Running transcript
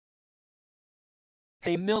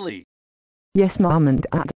Hey Millie. Yes, Mom and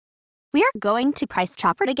Dad. We are going to Price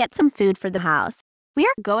Chopper to get some food for the house. We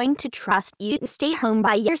are going to trust you to stay home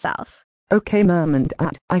by yourself. Okay, Mom and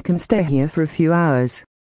Dad, I can stay here for a few hours.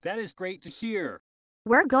 That is great to hear.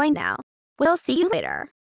 We're going now. We'll see you later.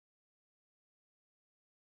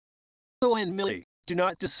 So and Millie, do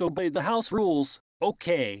not disobey the house rules,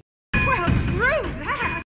 okay? Well, screw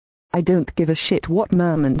that! I don't give a shit what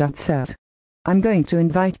Mom and Dad says. I'm going to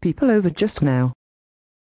invite people over just now.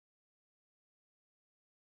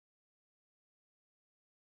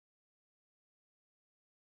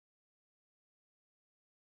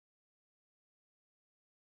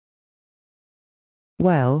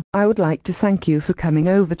 Well, I would like to thank you for coming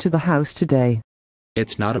over to the house today.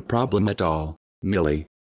 It's not a problem at all, Millie.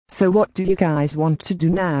 So what do you guys want to do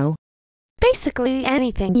now? Basically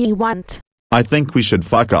anything you want. I think we should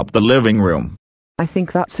fuck up the living room. I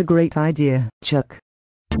think that's a great idea, Chuck.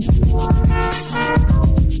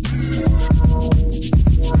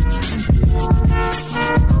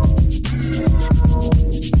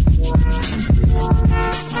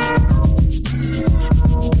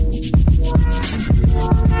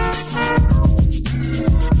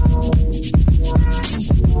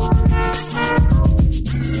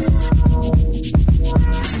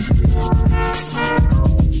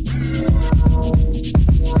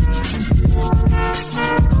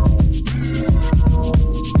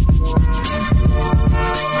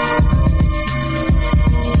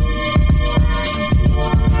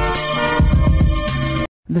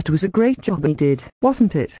 That was a great job he did,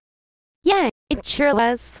 wasn't it? Yeah, it sure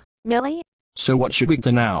was, Millie. So what should we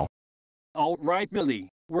do now? Alright Millie,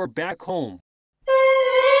 we're back home.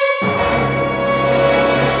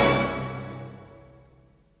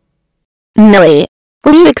 Millie,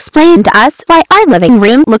 will you explain to us why our living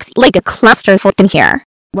room looks like a clusterfuck in here?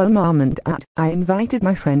 Well, Mom and Dad, I invited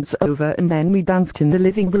my friends over and then we danced in the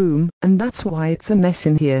living room, and that's why it's a mess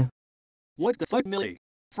in here. What the fuck Millie?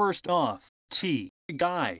 First off,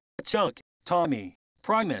 Guy, Chuck, Tommy,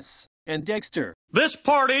 Primus, and Dexter. This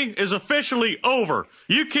party is officially over.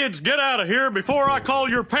 You kids get out of here before I call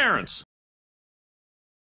your parents.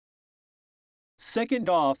 Second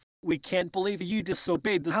off, we can't believe you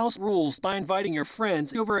disobeyed the house rules by inviting your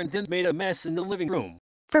friends over and then made a mess in the living room.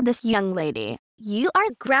 For this young lady, you are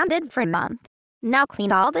grounded for a month. Now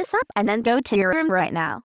clean all this up and then go to your room right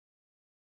now.